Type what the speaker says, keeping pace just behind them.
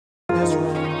this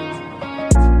room.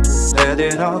 Let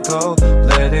it all go,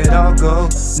 let it all go.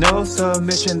 No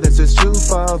submission, this is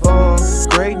 250.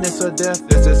 Greatness or death,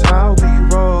 this is how we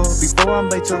roll. Before I'm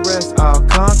laid to rest, I'll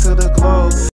conquer the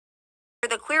globe.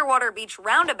 The Clearwater Beach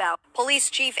roundabout. Police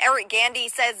Chief Eric Gandy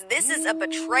says this is a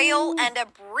betrayal and a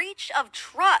breach of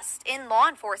trust in law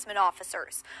enforcement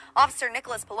officers. Officer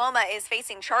Nicholas Paloma is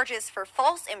facing charges for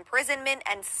false imprisonment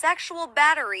and sexual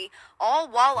battery, all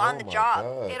while on the job.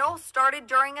 God. It all started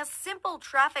during a simple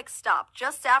traffic stop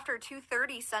just after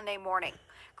 2:30 Sunday morning.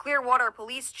 Clearwater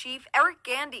Police Chief Eric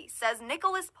Gandy says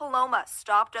Nicholas Paloma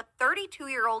stopped a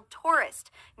 32-year-old tourist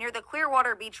near the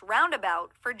Clearwater Beach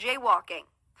roundabout for jaywalking.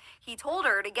 He told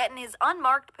her to get in his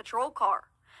unmarked patrol car.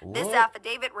 What? This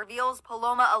affidavit reveals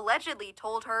Paloma allegedly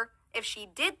told her if she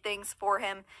did things for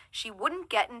him, she wouldn't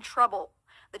get in trouble.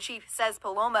 The chief says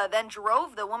Paloma then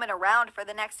drove the woman around for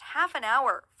the next half an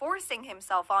hour, forcing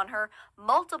himself on her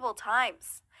multiple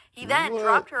times. He then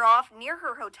dropped her off near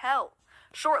her hotel.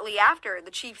 Shortly after, the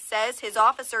chief says his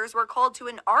officers were called to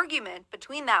an argument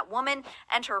between that woman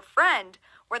and her friend,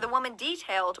 where the woman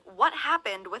detailed what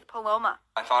happened with Paloma.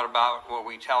 I thought about what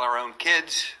we tell our own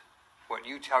kids, what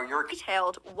you tell your kids.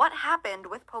 Detailed what happened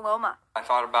with Paloma. I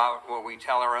thought about what we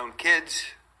tell our own kids,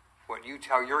 what you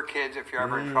tell your kids if you're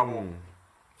ever in trouble,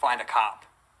 find a cop.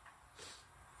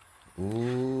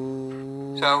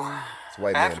 Ooh. So, I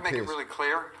have to make it really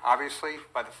clear, obviously,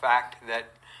 by the fact that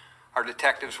our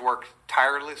detectives worked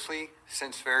tirelessly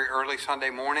since very early Sunday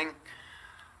morning,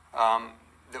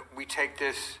 that we take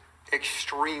this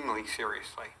extremely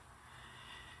seriously.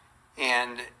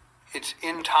 And it's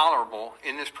intolerable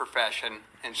in this profession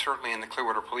and certainly in the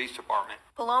Clearwater Police Department.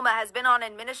 Paloma has been on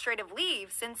administrative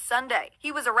leave since Sunday.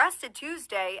 He was arrested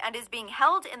Tuesday and is being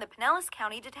held in the Pinellas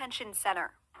County Detention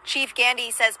Center. Chief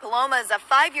Gandy says Paloma is a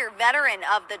 5-year veteran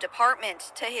of the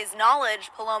department. To his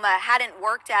knowledge, Paloma hadn't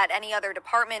worked at any other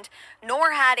department,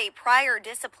 nor had a prior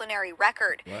disciplinary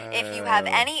record. Wow. If you have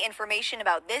any information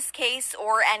about this case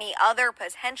or any other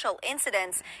potential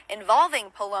incidents involving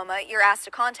Paloma, you're asked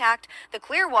to contact the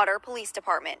Clearwater Police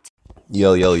Department.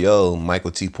 Yo,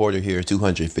 Michael T. Porter here,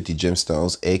 250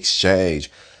 Gemstones Exchange.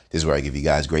 This is where I give you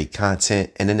guys great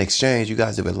content, and in exchange, you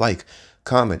guys either like,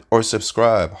 comment, or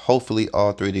subscribe. Hopefully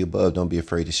all three of the above. Don't be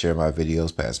afraid to share my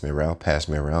videos. Pass me around.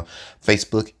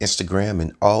 Facebook, Instagram,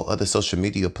 and all other social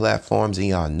media platforms. And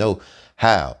y'all know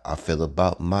how I feel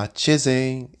about my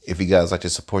chizzing. If you guys like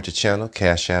to support the channel,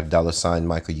 Cash App, $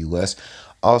 Michael US.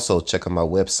 Also, check out my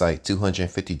website,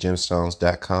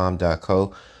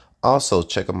 250gemstones.com.co. Also,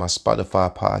 check out my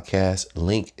Spotify podcast.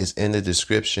 Link is in the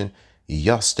description.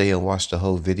 Y'all stay and watch the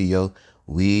whole video.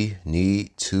 We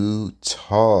need to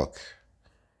talk.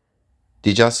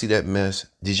 Did y'all see that mess?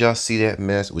 Would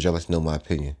y'all like to know my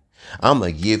opinion? I'm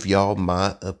going to give y'all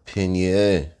my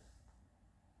opinion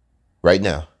right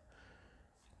now.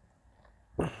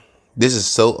 This is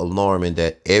so alarming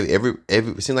that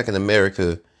it seems like in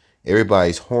America,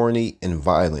 everybody's horny and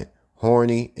violent.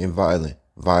 Horny and violent.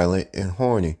 Violent and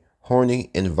horny. Horny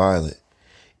and violent.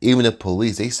 Even the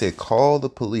police, they said, call the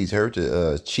police. I heard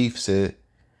the chief said,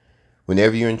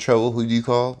 whenever you're in trouble, who do you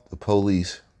call? The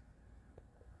police.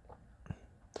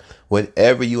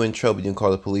 Whenever you're in trouble, you can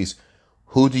call the police.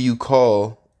 Who do you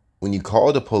call when you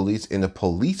call the police and the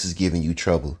police is giving you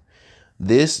trouble?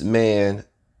 This man,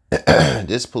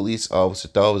 this police officer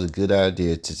thought it was a good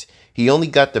idea. He only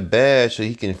got the badge so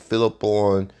he can fill up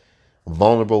on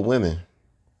vulnerable women.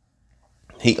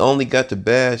 He only got the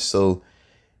badge so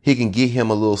he can get him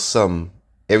a little something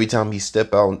every time he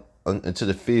step out into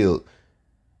the field.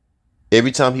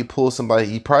 Every time he pulls somebody,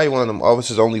 he probably one of them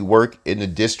officers only work in the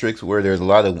districts where there's a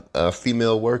lot of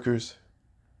female workers.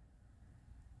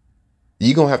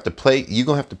 You're gonna have to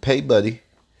pay, buddy.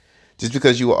 Just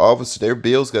because you're an officer, their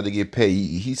bills got to get paid.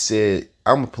 He said,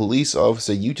 I'm a police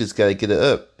officer. You just got to get it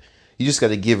up. You just got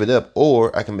to give it up,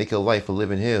 or I can make your life a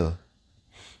living hell.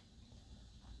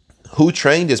 Who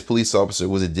trained this police officer?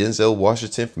 Was it Denzel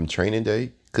Washington from Training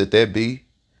Day? Could that be?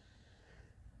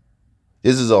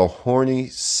 This is a horny,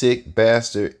 sick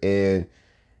bastard, and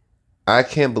I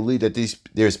can't believe that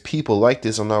there's people like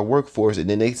this on our workforce, and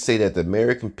then they say that the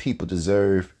American people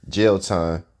deserve jail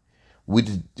time.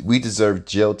 We deserve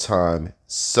jail time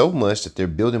so much that they're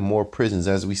building more prisons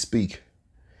as we speak.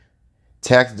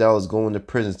 Tax dollars going to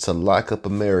prisons to lock up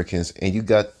Americans, and you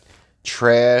got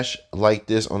trash like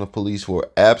this on the police for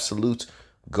absolute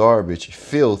garbage,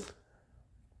 filth,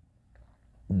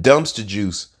 dumpster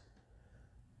juice,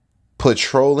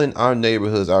 patrolling our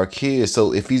neighborhoods, our kids.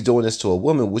 So if he's doing this to a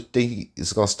woman, which think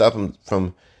is gonna stop him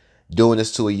from doing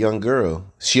this to a young girl?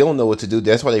 She don't know what to do.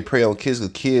 That's why they prey on kids,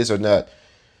 because kids are not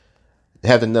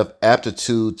have enough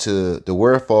aptitude to the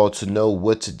wherewithal to know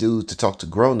what to do to talk to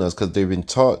grown-ups, because they've been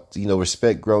taught,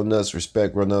 respect grown-ups,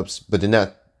 respect grown-ups, but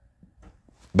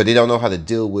they don't know how to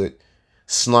deal with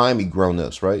slimy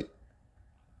grown-ups, right?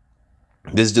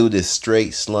 This dude is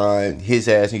straight slime. His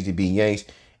ass needs to be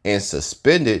yanked and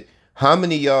suspended. How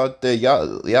many of y'all think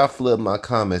y'all flood my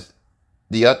comments?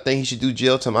 Do y'all think he should do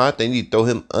jail time? I think you need to throw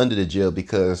him under the jail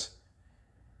because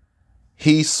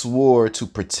he swore to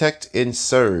protect and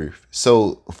serve.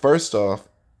 So first off,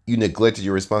 you neglected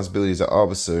your responsibility as an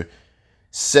officer.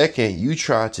 Second, you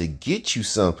tried to get you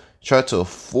some. Tried to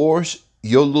force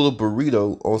your little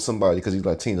burrito on somebody because he's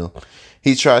Latino.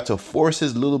 He tried to force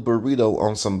his little burrito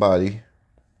on somebody.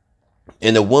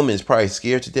 And the woman's probably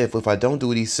scared to death. If I don't do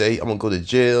what he say, I'm going to go to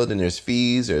jail. Then there's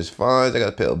fees, there's fines. I got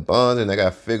to pay a bond. And I got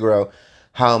to figure out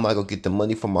how am I going to get the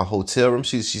money from my hotel room.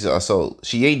 So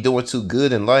she ain't doing too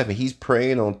good in life. And he's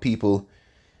preying on people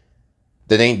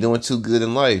that ain't doing too good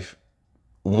in life.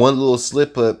 One little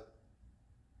slip up,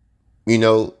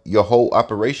 your whole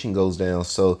operation goes down.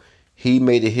 So he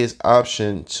made it his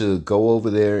option to go over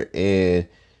there and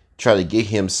try to get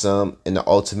him some, and the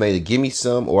ultimatum, give me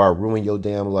some or I'll ruin your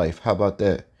damn life. How about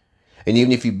that? And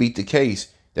even if you beat the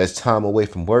case, that's time away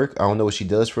from work. I don't know what she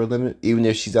does for a living. Even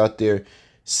if she's out there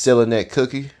selling that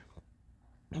cookie.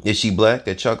 Is she black?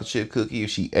 That chocolate chip cookie. If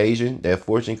she Asian, that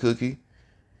fortune cookie.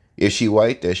 If she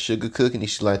white, that sugar cookie. And if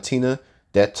she Latina,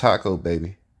 that taco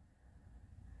baby.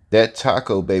 That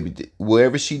taco baby.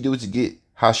 Whatever she do to get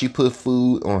how she put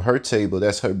food on her table,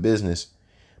 that's her business.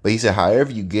 But he said,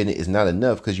 however you get it is not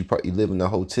enough because you probably live in the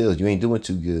hotels. You ain't doing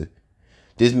too good.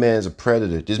 This man's a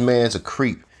predator. This man's a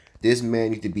creep. This man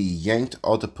needs to be yanked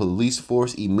off the police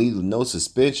force immediately. No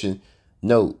suspension.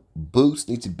 No, boots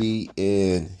need to be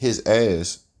in his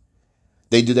ass.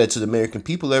 They do that to the American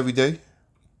people every day.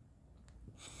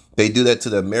 They do that to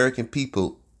the American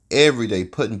people every day,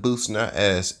 putting boots in our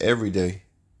ass every day.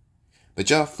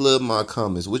 But y'all flood my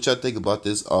comments. What y'all think about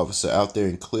this officer out there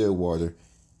in Clearwater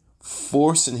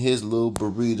forcing his little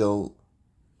burrito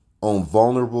on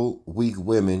vulnerable, weak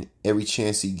women every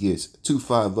chance he gets?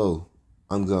 250.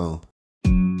 I'm gone.